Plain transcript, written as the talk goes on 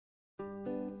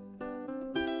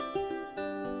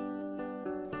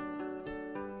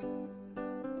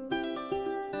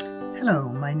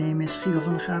Hello, my name is Guido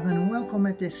van der Graven and welcome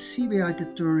at this CBI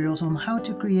tutorials on how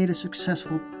to create a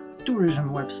successful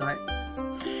tourism website.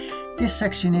 This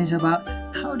section is about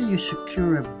how do you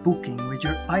secure a booking with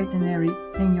your itinerary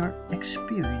and your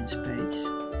experience page.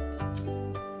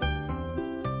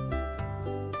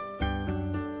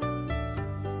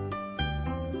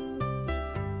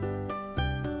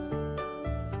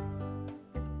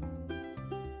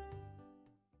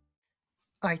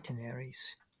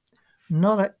 Itineraries.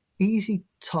 Not an easy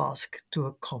task to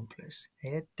accomplish.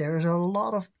 There's a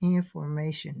lot of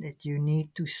information that you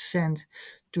need to send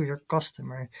to your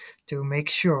customer to make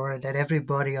sure that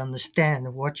everybody understands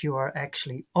what you are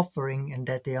actually offering and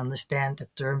that they understand the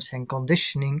terms and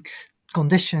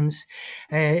conditions.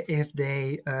 If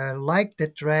they like the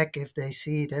track, if they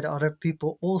see that other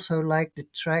people also like the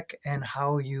track, and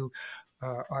how you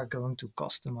are going to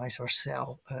customize or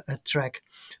sell a track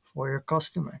for your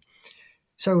customer.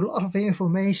 So a lot of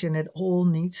information, it all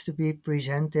needs to be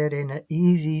presented in an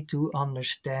easy to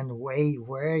understand way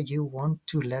where you want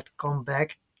to let come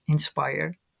back,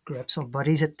 inspire, grab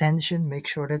somebody's attention, make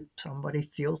sure that somebody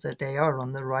feels that they are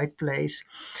on the right place,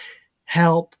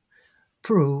 help,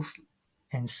 prove,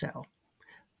 and sell.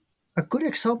 A good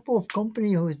example of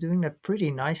company who is doing that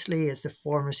pretty nicely is the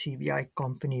former CBI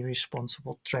company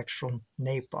Responsible Tracks from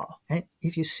Nepal. And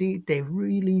if you see, they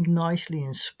really nicely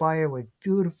inspire with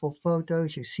beautiful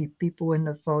photos. You see people in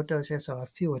the photos, and so I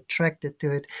feel attracted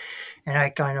to it. And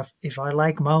I if I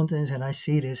like mountains and I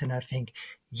see this and I think,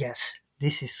 yes,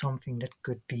 this is something that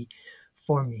could be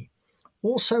for me.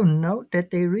 Also note that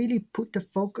they really put the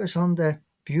focus on the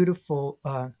beautiful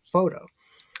photo.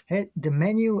 The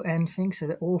menu and things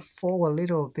that all fall a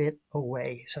little bit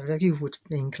away, so that you would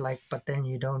think like, but then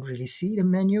you don't really see the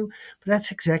menu. But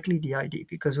that's exactly the idea,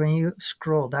 because when you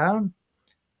scroll down,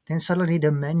 then suddenly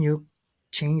the menu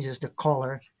changes the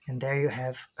color, and there you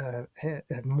have a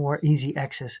more easy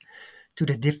access to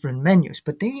the different menus.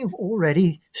 But then you've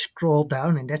already scrolled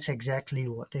down, and that's exactly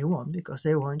what they want, because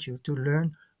they want you to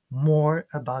learn more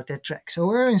about that track. So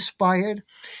we're inspired,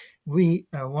 we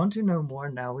want to know more,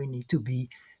 now we need to be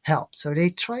helped. So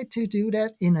they try to do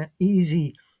that in an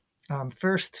easy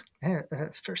first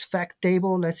fact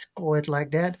table, let's call it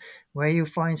like that, where you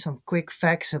find some quick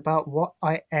facts about what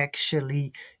I'm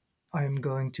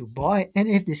going to buy, and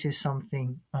if this is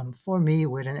something for me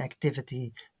with an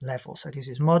activity level. So this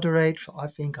is moderate, so I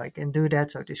think I can do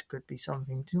that, so this could be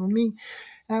something to me.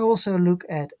 I also look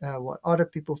at what other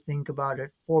people think about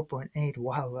it. 4.8,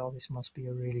 wow, well, this must be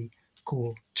a really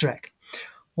cool track.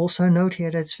 Also note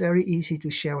here that it's very easy to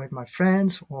share with my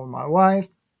friends or my wife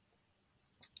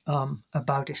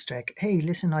about this track. Hey,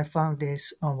 listen, I found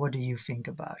this. What do you think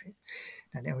about it?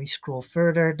 And then we scroll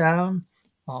further down.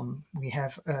 We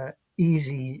have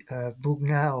easy book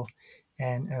now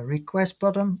and a request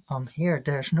button. Here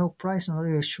there's no price. I'm not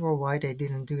really sure why they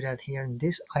didn't do that here in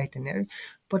this itinerary.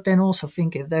 But then also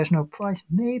think, if there's no price,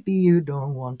 maybe you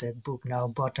don't want that book now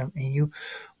button and you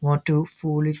want to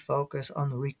fully focus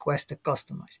on request to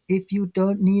customize. If you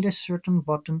don't need a certain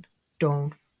button,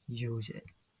 don't use it.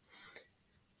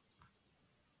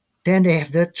 Then they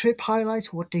have the trip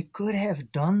highlights. What they could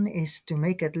have done is to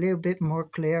make it a little bit more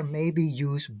clear, maybe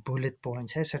use bullet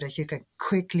points, so that you can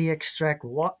quickly extract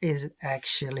what is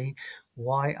actually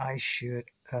why I should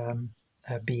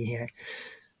be here.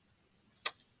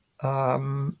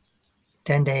 Then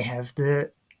they have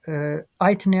the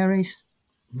itineraries,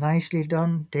 nicely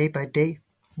done, day by day.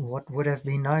 What would have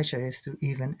been nicer is to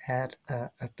even add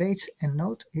a page. And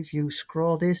note, if you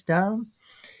scroll this down,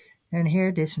 and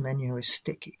here this menu is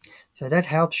sticky, so that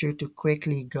helps you to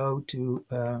quickly go to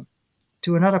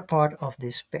another part of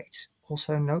this page.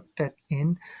 Also note that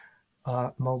in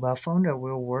a mobile phone that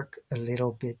will work a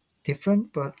little bit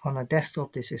different, but on a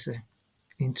desktop this is an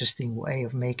interesting way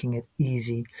of making it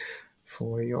easy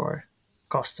for your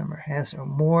customer. So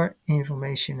more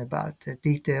information about the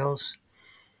details,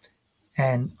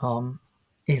 and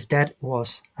if that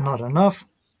was not enough,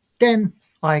 then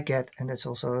I get, and that's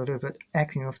also a little bit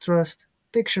acting of trust,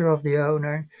 picture of the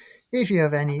owner. If you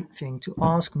have anything to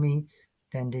ask me,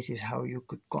 then this is how you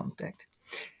could contact.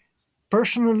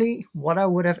 Personally, what I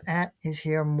would have added is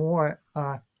here more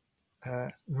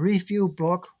review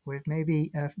blog with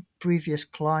maybe previous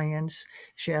clients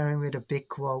sharing with a big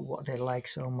quote what they like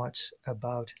so much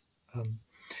about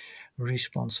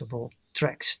responsible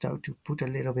tracks. So to put a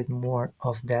little bit more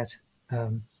of that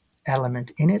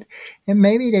element in it. And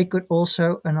maybe they could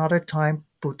also another time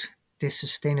put this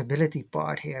sustainability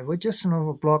part here with just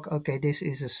another block. Okay, this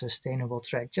is a sustainable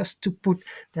track, just to put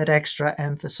that extra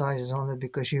emphasis on it,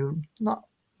 because you're not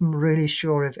really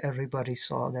sure if everybody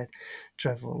saw that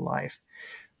Travel Life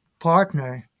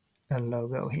partner a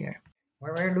logo here.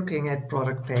 When we're looking at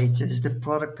product pages, the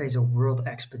product page of World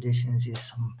Expeditions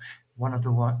is one of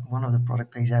the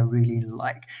product pages I really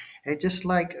like. It's just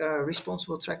like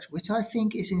responsible tracks, which I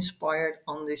think is inspired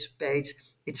on this page.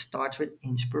 It starts with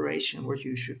inspiration, what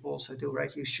you should also do,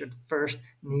 right? You should first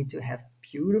need to have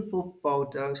beautiful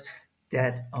photos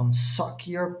that suck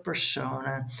your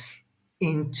persona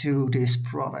into this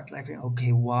product, like,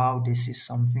 okay, wow, this is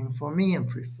something for me. And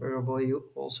preferable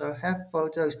you also have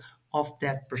photos of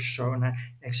that persona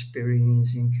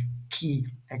experiencing key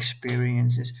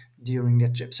experiences during the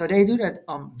trip. So they do that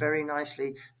very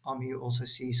nicely. You also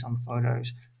see some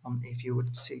photos if you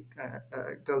would see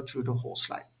go through the whole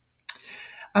slide.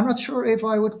 I'm not sure if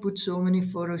I would put so many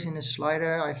photos in a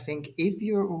slider. I think if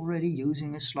you're already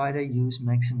using a slider, use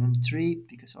maximum 3,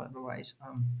 because otherwise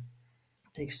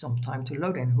takes some time to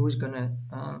load, and who's gonna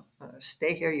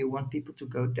stay here? You want people to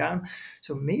go down,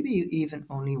 so maybe you even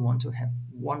only want to have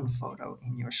one photo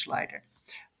in your slider.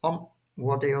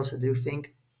 What they also do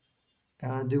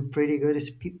pretty good is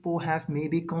people have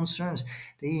maybe concerns.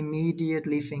 They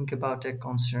immediately think about their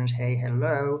concerns. Hey,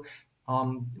 hello,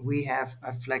 we have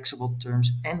flexible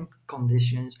terms and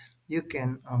conditions. You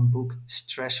can book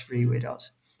stress-free with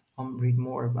us. Read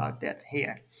more about that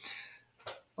here.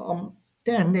 Um,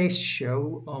 then they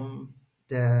show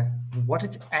the what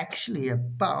it's actually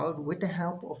about with the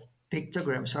help of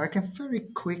pictograms. So I can very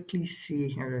quickly see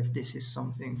here if this is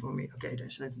something for me. Okay,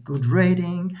 there's a good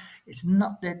rating. It's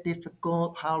not that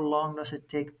difficult. How long does it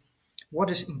take?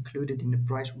 What is included in the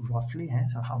price roughly?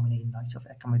 So how many nights of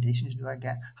accommodations do I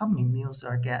get? How many meals do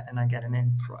I get? And I get an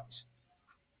end price.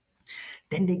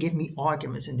 Then they give me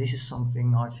arguments, and this is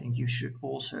something I think you should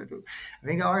also do. I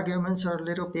think arguments are a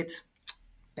little bit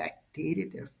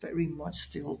backdated. They're very much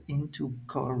still into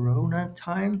Corona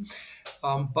time,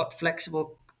 but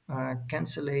flexible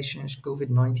cancellations,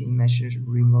 COVID-19 measures,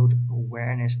 remote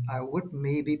awareness. I would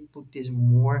maybe put this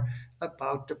more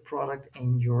about the product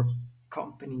and your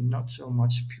company, not so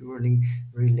much purely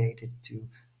related to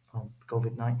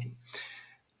COVID-19.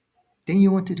 Then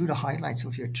you want to do the highlights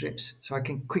of your trips, so I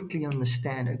can quickly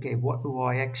understand, okay, what do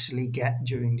I actually get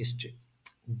during this trip?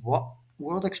 What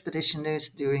World Expedition is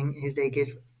doing is they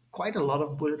give quite a lot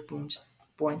of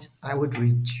points. I would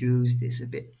reduce this a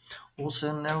bit.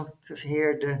 Also notice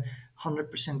here the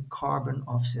 100% carbon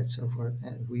offset, so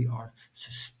we are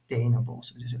sustainable.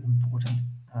 So this is an important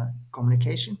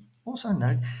communication. Also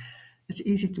note, it's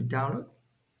easy to download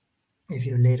if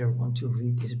you later want to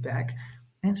read this back,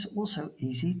 and it's also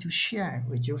easy to share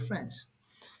with your friends.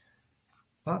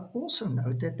 Also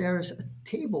note that there is a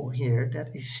table here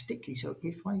that is sticky. So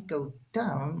if I go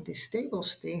down, this table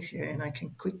stays here, and I can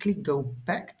quickly go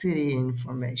back to the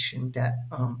information that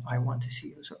I want to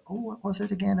see. So, oh, what was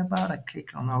it again about? I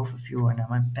click on overview, and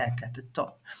I'm back at the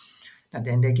top. And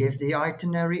then they give the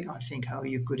itinerary. I think how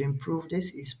you could improve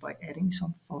this is by adding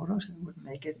some photos that would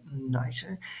make it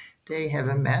nicer. They have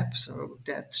a map, so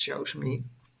that shows me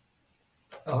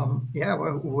yeah,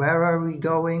 well, where are we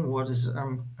going? What is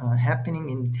happening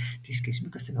in this case?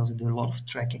 Because they also do a lot of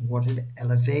tracking. What is the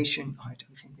elevation? I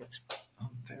don't think that's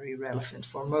very relevant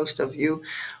for most of you.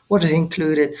 What is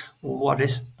included? What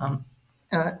is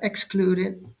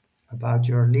excluded? About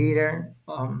your leader.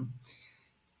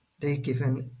 They give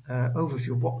an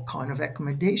overview what kind of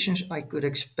accommodations I could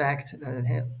expect,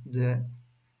 the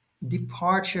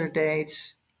departure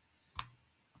dates,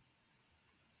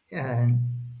 and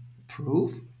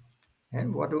proof.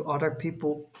 And what do other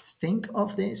people think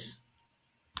of this?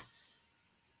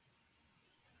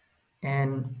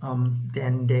 And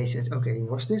then they said, okay,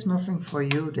 was this nothing for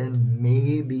you? Then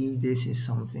maybe this is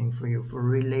something for you for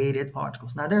related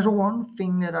articles. Now, there's one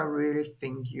thing that I really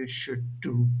think you should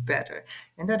do better,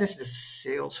 and that is the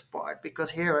sales part,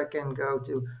 because here I can go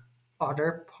to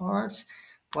other parts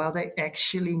while they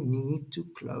actually need to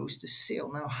close the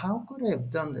sale. Now, how could they have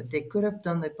done that? They could have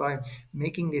done that by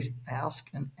making this ask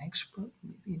an expert,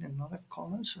 maybe in another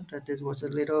color, so that it was a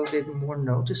little bit more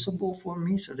noticeable for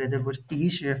me, so that it was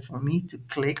easier for me to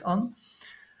click on.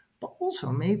 But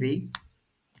also maybe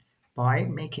by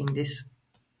making this,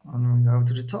 when we go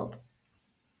to the top,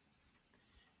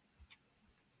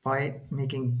 by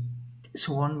making this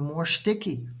one more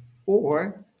sticky,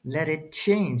 or let it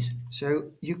change.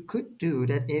 So you could do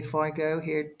that if I go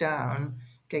here down,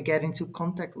 can get into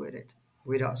contact with it,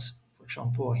 with us. For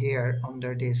example, here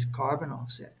under this carbon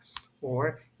offset.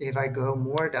 Or if I go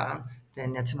more down,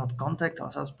 then that's not contact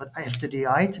us, but after the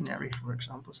itinerary, for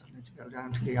example. So let's go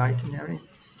down to the itinerary.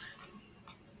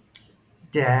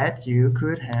 That you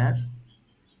could have,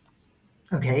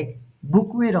 okay,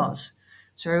 book with us.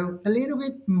 So a little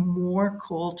bit more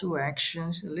call to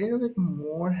actions, a little bit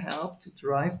more help to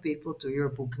drive people to your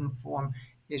booking form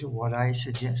is what I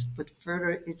suggest. But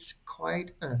further, it's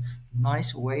quite a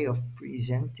nice way of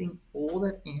presenting all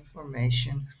that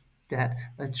information that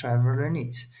a traveler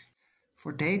needs.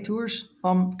 For day tours,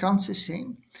 counts the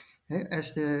same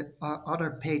as the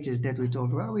other pages that we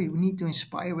talked about. We need to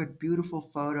inspire with beautiful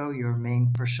photo your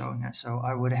main persona. So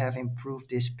I would have improved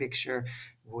this picture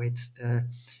with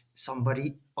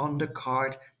somebody on the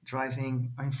cart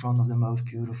driving in front of the most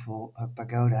beautiful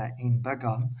pagoda in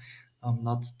Bagan.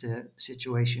 Not the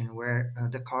situation where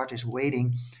the cart is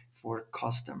waiting for a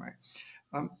customer.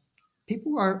 Um,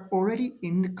 People who are already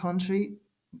in the country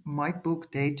might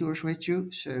book day tours with you,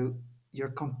 so you're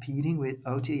competing with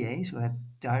OTAs who have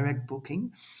direct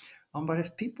booking. But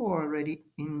if people are already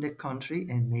in the country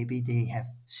and maybe they have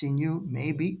seen you,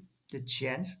 maybe the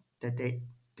chance that they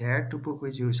dare to book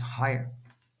with you is higher.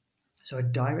 So a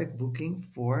direct booking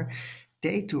for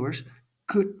day tours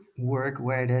could work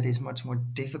where that is much more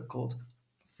difficult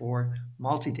for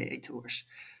multi-day tours.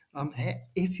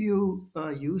 If you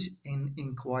use an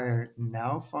inquire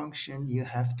now function, you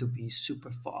have to be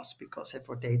super fast because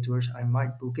for day tours, I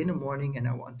might book in the morning and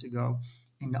I want to go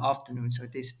in the afternoon. So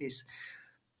this is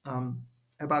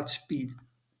about speed.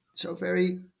 So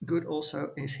very good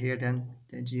also is here then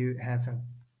that you have an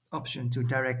option to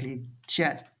directly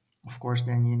chat. Of course,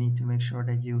 then you need to make sure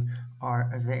that you are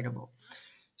available.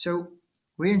 So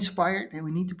we're inspired and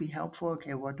we need to be helpful.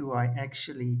 Okay, what do I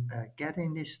actually get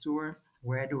in this tour?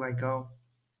 Where do I go?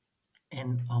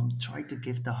 And try to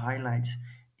give the highlights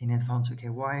in advance. Okay,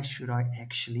 why should I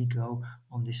actually go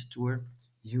on this tour?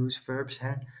 Use verbs,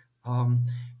 huh?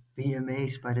 Be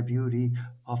amazed by the beauty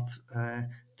of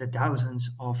the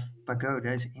thousands of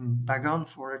pagodas in Bagan,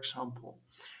 for example.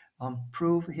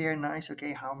 Prove here, nice.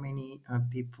 Okay, how many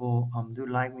people do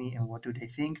like me and what do they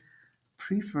think?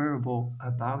 Preferable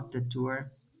about the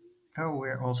tour. Oh,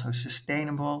 we're also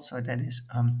sustainable, so that is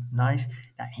nice.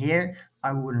 Now here,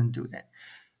 I wouldn't do that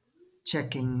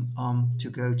checking to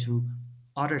go to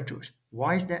other tours.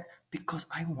 Why is that? Because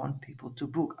I want people to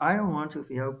book. I don't want to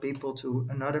help people to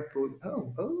another book.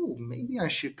 Oh, maybe I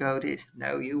should go this.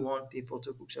 No, you want people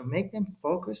to book. So make them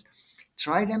focused.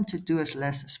 Try them to do as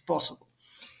less as possible.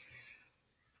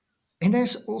 And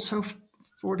there's also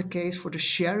for the case for the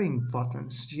sharing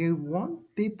buttons. You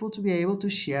want people to be able to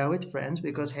share with friends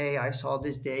because hey, I saw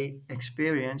this day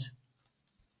experience,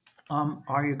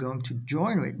 are you going to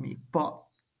join with me? But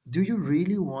do you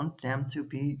really want them to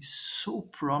be so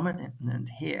prominent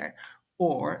here?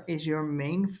 Or is your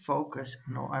main focus,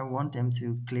 no, I want them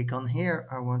to click on here,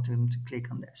 I want them to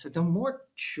click on there. So the more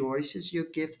choices you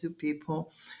give to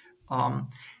people, um,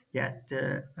 yeah,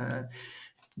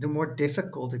 the more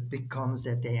difficult it becomes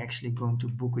that they actually going to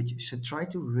book with you. So try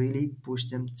to really push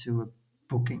them to a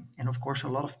booking. And of course, a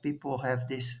lot of people have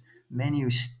this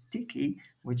menu sticky,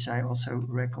 which I also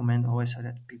recommend always so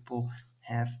that people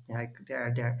have like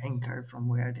their anchor from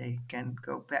where they can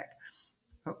go back.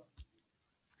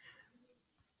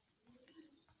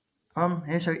 Oh,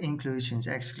 and so inclusions,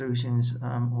 exclusions,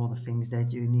 all the things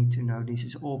that you need to know. This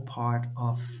is all part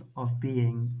of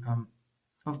being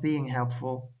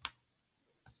helpful.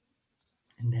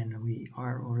 And then we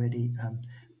are already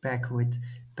back with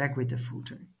back with the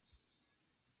footer.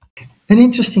 An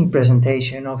interesting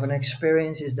presentation of an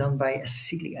experience is done by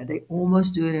Acelia. They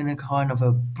almost do it in a kind of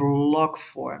a blog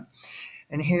form.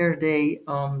 And here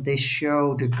they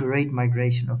show the great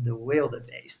migration of the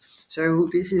wildebeest. So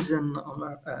this is a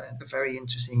very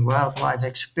interesting wildlife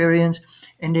experience,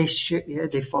 and yeah,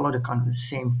 they follow the kind of the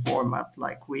same format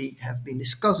like we have been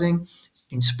discussing: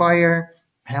 inspire,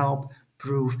 help,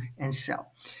 prove, and sell.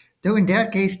 Though in their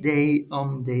case they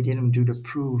didn't do the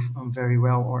proof very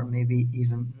well, or maybe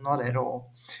even not at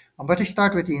all. But they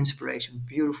start with the inspiration.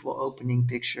 Beautiful opening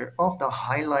picture of the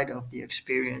highlight of the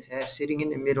experience, sitting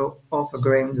in the middle of a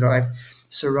grain drive,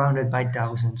 surrounded by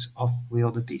thousands of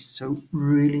wildebeest. So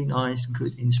really nice,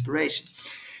 good inspiration.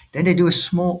 Then they do a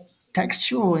small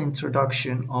textual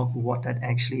introduction of what that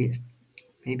actually is.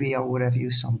 Maybe I would have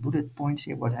used some bullet points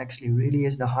here, what actually really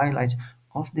is the highlights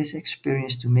of this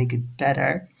experience to make it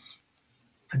better.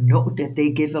 Note that they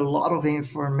give a lot of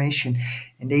information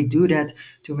and they do that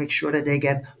to make sure that they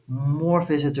get more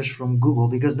visitors from Google,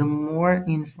 because the more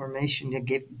information they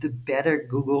give, the better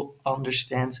Google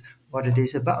understands what it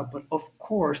is about. But of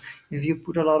course, if you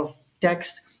put a lot of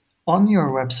text on your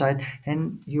website,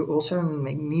 and you also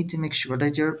need to make sure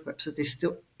that your website is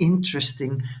still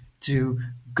interesting to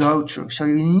go through, so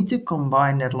you need to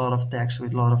combine that lot of text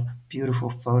with a lot of beautiful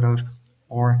photos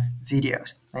or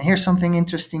videos. And here's something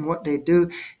interesting. What they do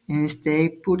is they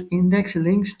put index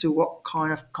links to what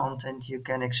kind of content you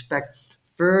can expect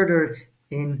further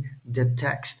in the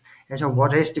text. And so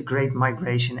what is the great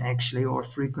migration actually, or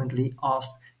frequently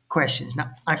asked questions?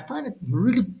 Now, I find it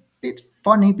really bit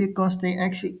funny because they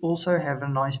actually also have a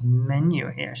nice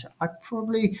menu here. So I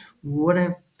probably would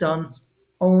have done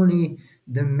only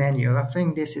the menu. I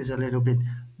think this is a little bit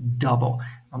double.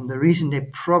 The reason they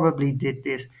probably did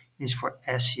this is for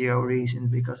SEO reasons,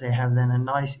 because they have then a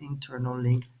nice internal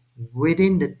link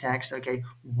within the text. Okay,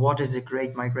 what is the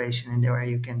great migration? And there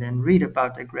you can then read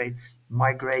about the great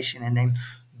migration, and then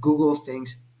Google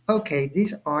thinks, okay,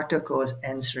 this article is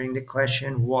answering the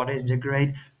question, what is the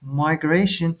great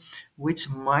migration, which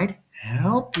might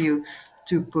help you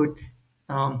to put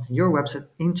your website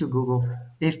into Google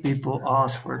if people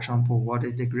ask, for example, what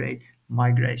is the great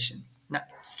migration. Now,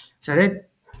 so that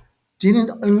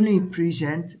didn't only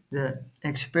present the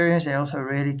experience, they also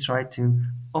really tried to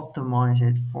optimize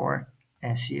it for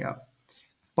SEO.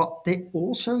 But they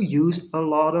also use a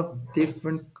lot of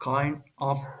different kind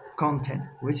of content,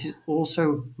 which is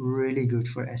also really good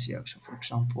for SEO. So for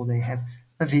example, they have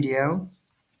a video,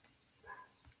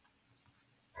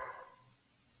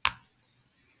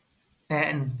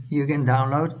 and you can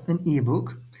download an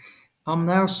ebook.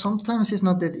 Now, sometimes it's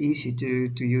not that easy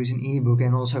to use an ebook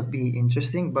and also be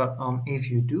interesting, but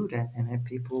if you do that and have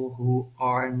people who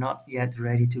are not yet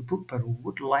ready to book but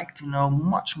would like to know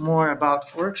much more about,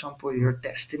 for example, your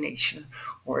destination,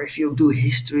 or if you do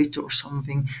history or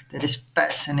something that is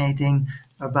fascinating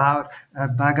about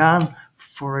Bagan,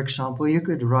 for example, you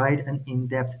could write an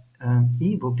in-depth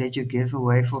ebook that you give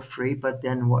away for free, but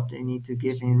then what they need to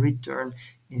give in return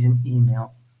is an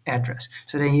email address.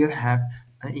 So then you have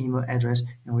an email address,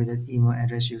 and with that email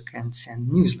address you can send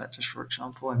newsletters, for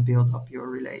example, and build up your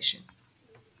relation.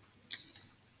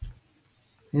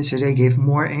 And so they give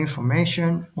more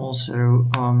information, also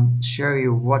show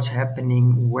you what's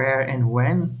happening where and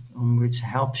when, which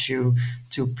helps you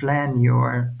to plan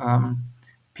your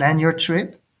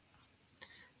trip.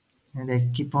 And they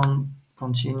keep on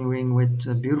continuing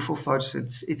with beautiful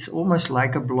photos. It's almost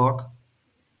like a blog,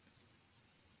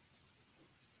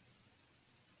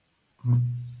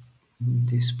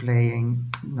 displaying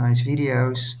nice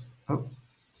videos. Oh,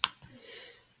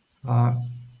 uh,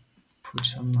 put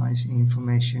some nice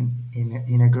information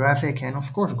in a graphic, and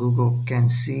of course Google can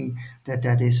see that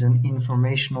that is an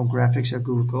informational graphic, so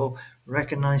Google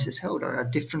recognizes how there are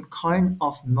different kind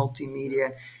of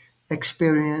multimedia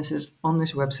experiences on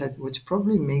this website, which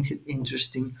probably makes it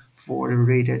interesting for the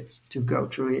reader to go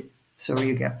through it, so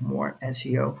you get more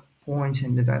SEO points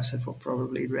and the website will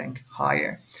probably rank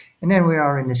higher. And then we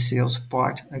are in the sales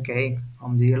part. Okay,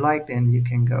 do you like, then you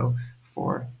can go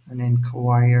for an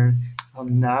inquire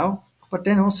now. But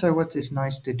then also what is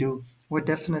nice to do, we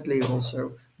definitely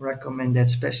also recommend that,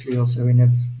 especially also in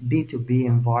a B2B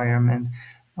environment.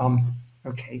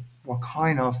 Okay, what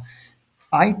kind of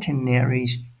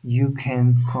itineraries you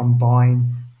can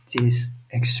combine this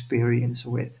experience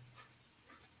with.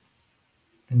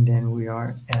 And then we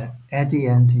are at the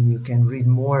end, and you can read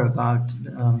more about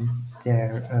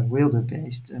their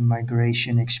wilderness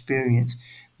migration experience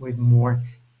with more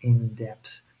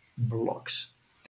in-depth blogs.